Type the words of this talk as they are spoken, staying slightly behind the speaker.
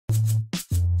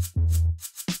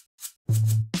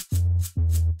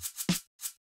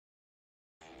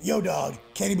Yo dog,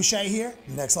 Kenny Boucher here,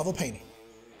 Next Level Painting.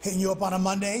 Hitting you up on a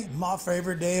Monday, my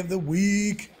favorite day of the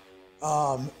week.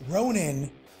 Ronan,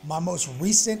 my most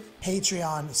recent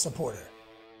Patreon supporter.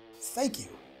 Thank you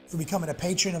for becoming a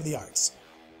patron of the arts.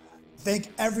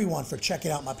 Thank everyone for checking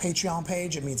out my Patreon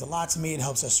page. It means a lot to me. It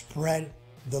helps us spread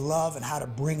the love and how to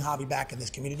bring hobby back in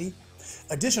this community.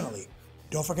 Additionally,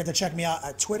 don't forget to check me out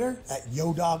at Twitter at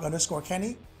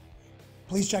 @yodog_Kenny.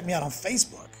 Please check me out on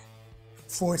Facebook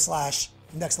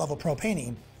 /Next Level Pro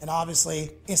Painting, and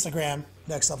obviously Instagram,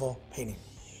 Next Level Painting.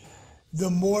 The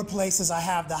more places I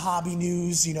have the hobby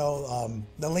news, the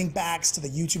link backs to the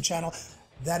YouTube channel,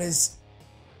 that is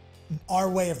our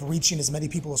way of reaching as many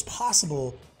people as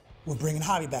possible with bringing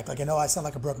hobby back. Like, I know I sound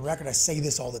like a broken record, I say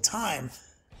this all the time.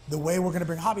 The way we're gonna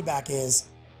bring hobby back is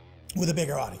with a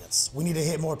bigger audience. We need to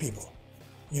hit more people.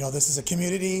 This is a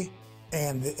community,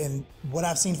 and what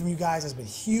I've seen from you guys has been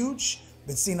huge.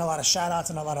 Been seeing a lot of shout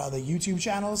outs on a lot of other YouTube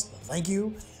channels. Thank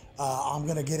you. I'm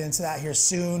gonna get into that here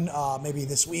soon. Maybe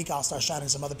this week I'll start shouting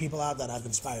some other people out that have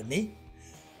inspired me.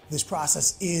 This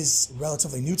process is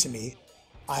relatively new to me.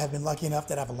 I have been lucky enough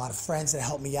that I have a lot of friends that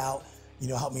help me out,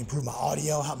 help me improve my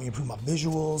audio, help me improve my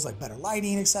visuals, like better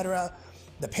lighting, etc.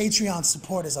 The Patreon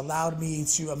support has allowed me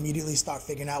to immediately start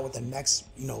figuring out what the next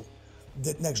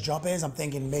jump is. I'm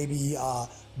thinking maybe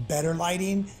better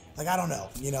lighting. Like, I don't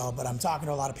know, but I'm talking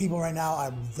to a lot of people right now.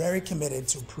 I'm very committed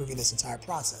to improving this entire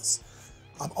process.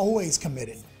 I'm always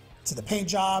committed to the paint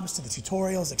jobs, to the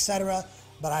tutorials, etc.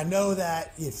 But I know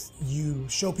that if you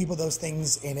show people those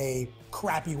things in a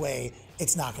crappy way,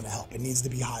 it's not gonna help. It needs to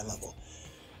be high level.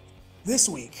 This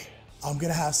week, I'm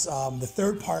gonna have the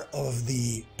third part of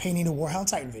the Painting a Warhound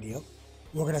Titan video.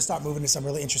 We're gonna start moving to some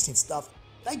really interesting stuff.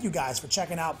 Thank you guys for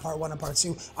checking out part 1 and part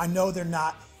 2. I know they're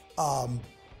not,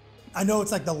 I know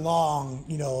it's like the long,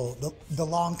 the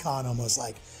long con almost.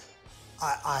 Like,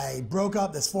 I broke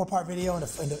up this 4-part video and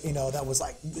that was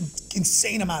like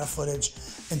insane amount of footage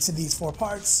into these 4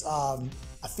 parts.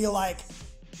 I feel like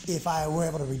if I were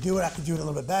able to redo it, I could do it a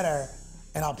little bit better.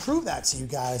 And I'll prove that to you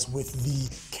guys with the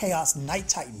Chaos Night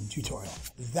Titan tutorial.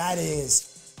 That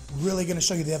is really gonna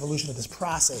show you the evolution of this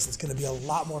process. It's gonna be a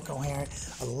lot more coherent,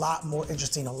 a lot more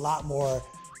interesting, a lot more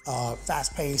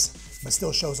fast paced, but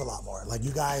still shows a lot more. Like,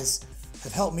 you guys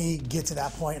have helped me get to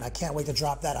that point, and I can't wait to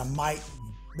drop that.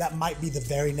 That might be the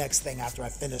very next thing after I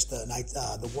finish the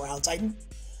Warhound Titan.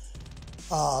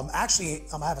 Actually,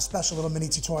 I have a special little mini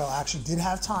tutorial. I actually did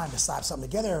have time to slap something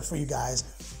together for you guys.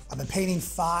 I've been painting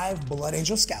 5 Blood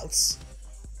Angel Scouts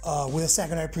with a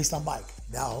Sanguinary Priest on bike.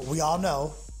 Now, we all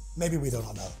know, maybe we don't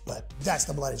all know, but that's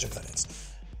the Blood Angel Codex.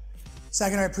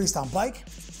 Sanguinary Priest on bike,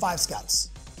 5 Scouts.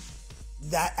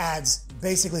 That adds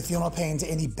basically Feel No Pain to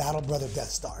any Battle Brother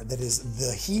Death Star. That is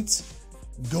the heat.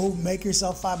 Go make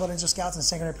yourself 5 Blood Angel Scouts and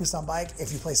Sanguinary Priest on bike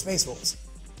if you play Space Wolves.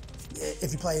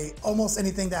 If you play almost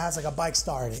anything that has like a bike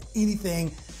star in it,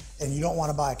 anything, and you don't want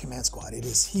to buy a command squad, it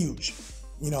is huge.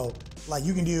 Like,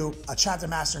 you can do a chapter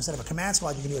master instead of a command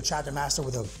squad. You can do a chapter master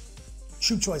with a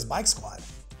Troop Choice bike squad,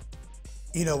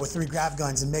 with 3 grav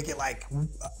guns, and make it like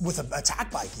with an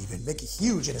attack bike, even make it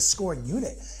huge in a scored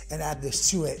unit and add this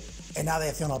to it. And now they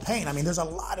have Feel No Pain. I mean, there's a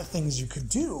lot of things you could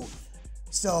do.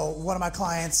 So one of my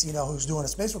clients, who's doing a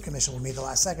Space Wolf commission with me the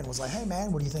last second was like, hey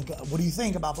man, what do you think? What do you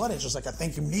think about Blood Angels? Like, I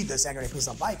think you need the Sanguinary Priest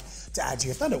on bike to add to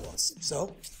your Thunderwolves.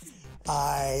 So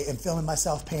I am filming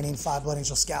myself painting 5 Blood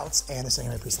Angel Scouts and a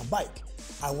Sanguinary Priest on bike.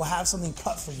 I will have something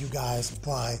cut for you guys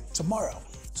by tomorrow.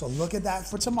 So look at that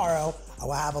for tomorrow. I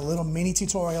will have a little mini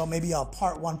tutorial, maybe a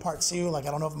part 1, part 2. Like,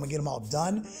 I don't know if I'm gonna get them all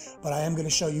done, but I am gonna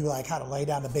show you like how to lay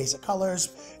down the basic colors,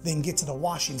 then get to the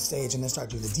washing stage, and then start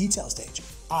doing the detail stage.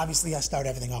 Obviously, I start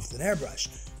everything off with an airbrush.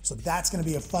 So that's gonna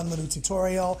be a fun little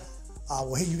tutorial.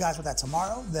 We'll hit you guys with that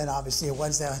tomorrow. Then obviously on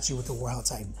Wednesday, I'll hit you with the Warhound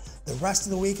Titan. The rest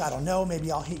of the week, I don't know,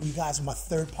 maybe I'll hit you guys with my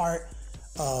 3rd part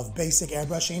of basic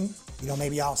airbrushing.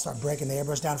 Maybe I'll start breaking the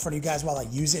airbrush down in front of you guys while I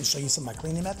use it and show you some of my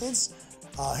cleaning methods.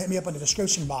 Hit me up in the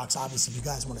description box. Obviously, if you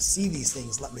guys want to see these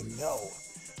things, let me know.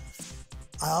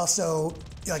 I also,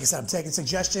 like I said, I'm taking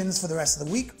suggestions for the rest of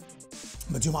the week.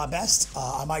 I'm gonna do my best.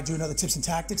 I might do another tips and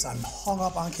tactics. I'm hung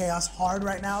up on Chaos hard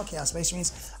right now, Chaos Space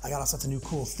Marines. I got all sorts of new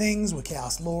cool things with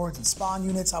Chaos Lords and Spawn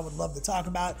units I would love to talk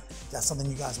about. If that's something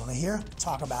you guys want to hear,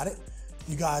 talk about it. If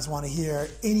you guys want to hear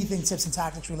anything tips and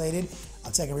tactics related,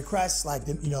 I'll take a request. Like,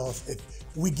 if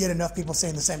we get enough people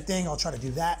saying the same thing, I'll try to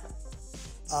do that.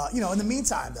 In the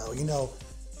meantime, though,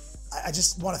 I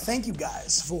just want to thank you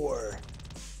guys for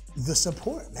the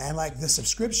support, man. Like, the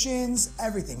subscriptions,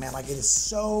 everything, man. Like, it is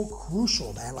so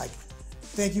crucial, man. Like,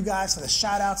 thank you guys for the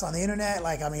shout outs on the internet.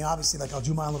 Like, I mean, obviously, like, I'll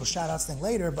do my little shout outs thing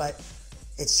later, but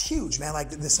it's huge, man. Like,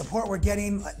 the support we're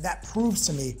getting, that proves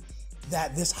to me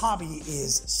that this hobby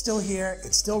is still here,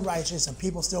 it's still righteous, and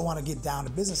people still want to get down to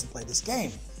business and play this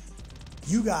game.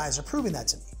 You guys are proving that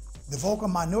to me. The vocal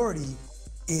minority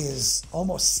is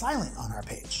almost silent on our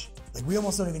page. Like, we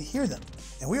almost don't even hear them.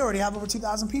 And we already have over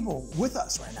 2,000 people with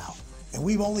us right now. And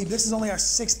this is only our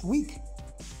 6th week.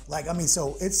 Like, I mean,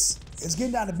 so it's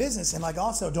getting down to business. And like,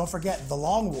 also, don't forget the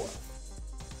Long War.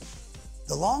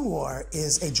 The Long War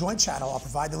is a joint channel. I'll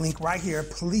provide the link right here.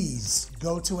 Please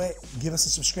go to it, give us a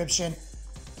subscription.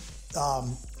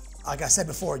 Like I said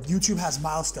before, YouTube has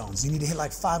milestones. You need to hit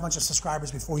like 500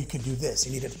 subscribers before you can do this.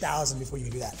 You need 1,000 before you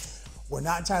can do that. We're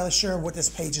not entirely sure what this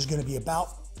page is going to be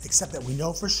about, except that we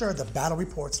know for sure the battle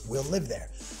reports will live there.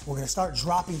 We're going to start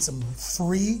dropping some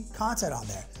free content on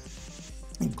there.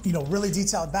 You know, really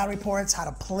detailed battle reports, how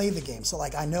to play the game. So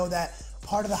like, I know that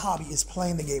part of the hobby is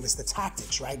playing the game. It's the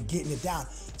tactics, right? Getting it down.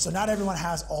 So not everyone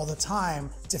has all the time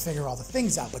to figure all the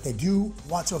things out, but they do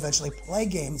want to eventually play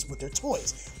games with their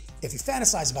toys. If you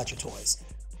fantasize about your toys,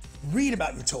 read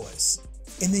about your toys,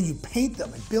 and then you paint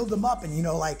them and build them up, and you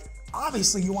know, like,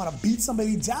 obviously you want to beat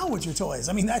somebody down with your toys.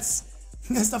 I mean, that's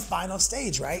the final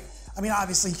stage, right? I mean,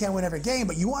 obviously you can't win every game,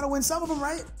 but you want to win some of them,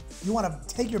 right? You want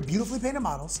to take your beautifully painted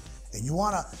models and you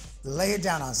want to lay it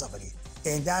down on somebody.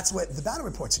 And that's what the battle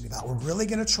report's gonna be about. We're really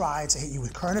gonna try to hit you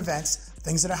with current events,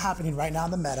 things that are happening right now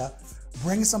in the meta,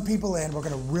 bring some people in. We're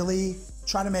gonna really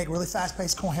try to make really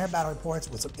fast-paced, coherent battle reports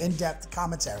with some in-depth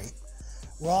commentary.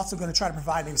 We're also gonna try to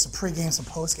provide maybe some pre-game, some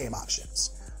post-game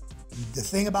options. The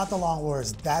thing about the Long War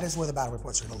is that is where the battle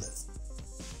reports are gonna live.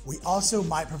 We also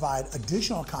might provide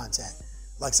additional content,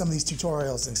 like some of these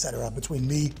tutorials, etc. Between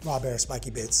me, Raw Bear,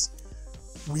 Spiky Bits.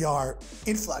 We are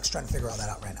in flux trying to figure all that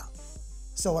out right now.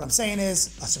 So what I'm saying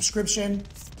is a subscription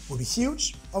will be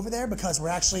huge over there, because we're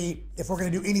actually, if we're gonna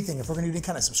do anything, if we're gonna do any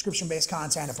kind of subscription-based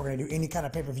content, if we're gonna do any kind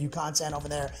of pay-per-view content over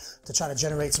there to try to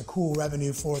generate some cool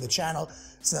revenue for the channel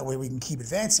so that way we can keep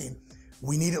advancing,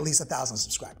 we need at least 1,000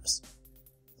 subscribers.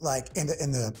 Like, and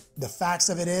the facts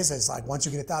of it is like, once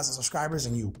you get 1,000 subscribers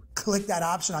and you click that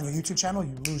option on your YouTube channel,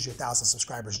 you lose your 1,000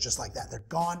 subscribers just like that. They're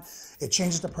gone. It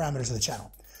changes the parameters of the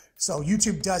channel. So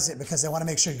YouTube does it because they want to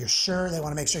make sure you're sure, they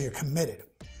want to make sure you're committed.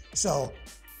 So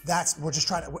we're just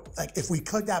trying to, like, if we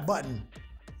click that button,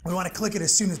 we want to click it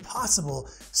as soon as possible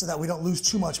so that we don't lose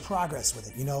too much progress with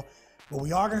it, you know? But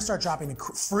we are going to start dropping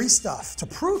free stuff to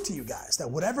prove to you guys that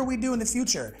whatever we do in the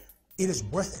future, it is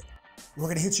worth it. We're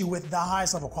going to hit you with the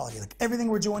highest level quality. Like, everything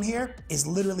we're doing here is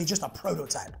literally just a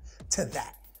prototype to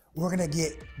that. We're going to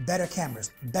get better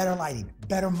cameras, better lighting,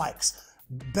 better mics,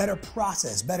 better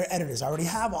process, better editors. I already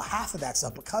have half of that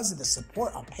stuff because of the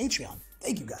support on Patreon.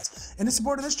 Thank you guys. And the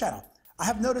support of this channel. I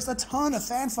have noticed a ton of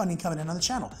fan funding coming in on the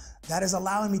channel. That is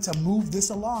allowing me to move this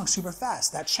along super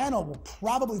fast. That channel will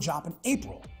probably drop in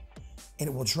April, and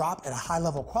it will drop at a high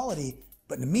level quality.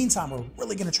 But in the meantime, we're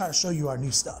really gonna try to show you our new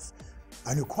stuff,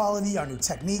 our new quality, our new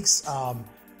techniques.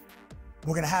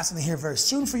 We're gonna have something here very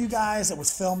soon for you guys that was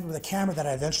filmed with a camera that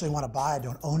I eventually wanna buy. I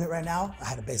don't own it right now. I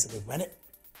had to basically rent it.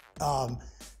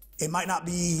 It might not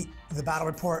be the battle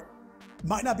report.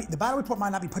 The battle report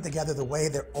might not be put together the way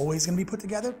they're always going to be put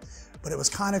together, but it was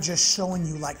kind of just showing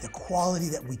you like the quality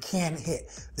that we can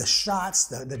hit, the shots,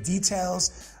 the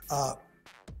details.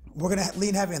 We're going to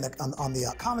lean heavy on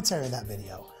the commentary in that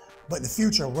video, but in the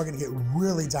future we're going to get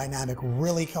really dynamic,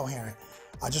 really coherent.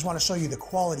 I just want to show you the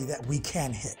quality that we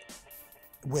can hit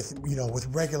with, you know, with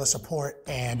regular support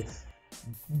and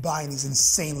buying these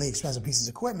insanely expensive pieces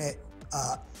of equipment.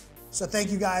 So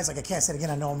thank you guys. Like, I can't say it again.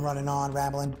 I know I'm running on,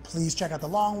 rambling. Please check out the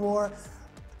Long War.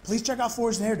 Please check out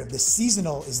Forge the Narrative. The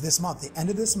seasonal is this month, the end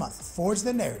of this month. Forge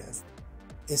the Narrative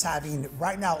is having,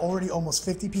 right now, already almost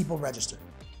 50 people registered.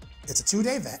 It's a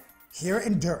 2-day event here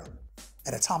in Durham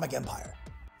at Atomic Empire.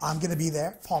 I'm gonna be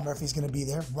there. Paul Murphy's gonna be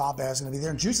there. Rob Bear's gonna be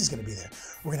there. And Juicy's gonna be there.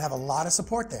 We're gonna have a lot of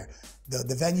support there.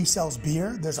 The venue sells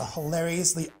beer. There's a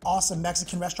hilariously awesome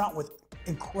Mexican restaurant with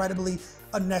incredibly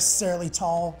unnecessarily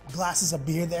tall glasses of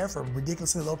beer there for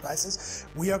ridiculously low prices.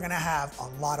 We are gonna have a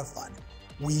lot of fun.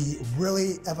 We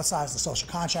really emphasize the social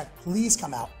contract. Please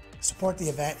come out, support the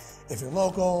event. If you're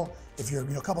local, if you're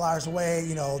a couple hours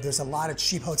away, there's a lot of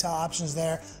cheap hotel options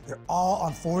there. They're all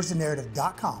on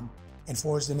forgethenarrative.com and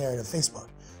Forge the Narrative Facebook.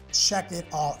 Check it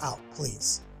all out,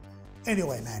 please.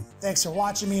 Anyway, man, thanks for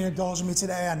watching me and indulging me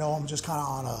today. I know I'm just kind of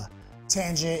on a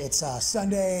tangent. It's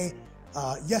Sunday.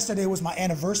 Yesterday was my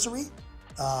anniversary,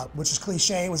 which is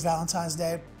cliche. It was Valentine's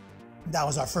Day. That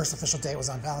was our first official date, was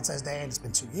on Valentine's Day, and it's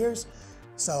been 2 years.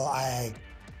 So I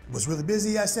was really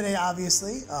busy yesterday,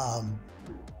 obviously.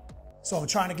 So I'm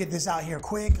trying to get this out here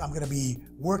quick. I'm gonna be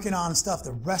working on stuff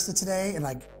the rest of today and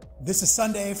like This is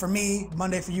Sunday for me,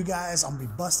 Monday for you guys. I'm gonna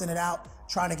be busting it out,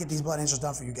 trying to get these Blood Angels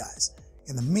done for you guys.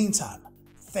 In the meantime,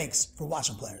 thanks for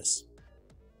watching, players.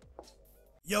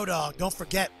 Yo dog, don't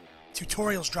forget,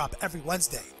 tutorials drop every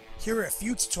Wednesday. Here are a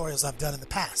few tutorials I've done in the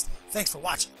past. Thanks for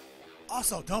watching.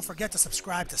 Also, don't forget to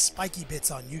subscribe to Spiky Bits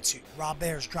on YouTube. Rob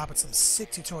Bear's dropping some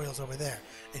sick tutorials over there.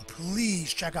 And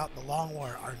please check out The Long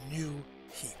War, our new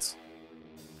heat.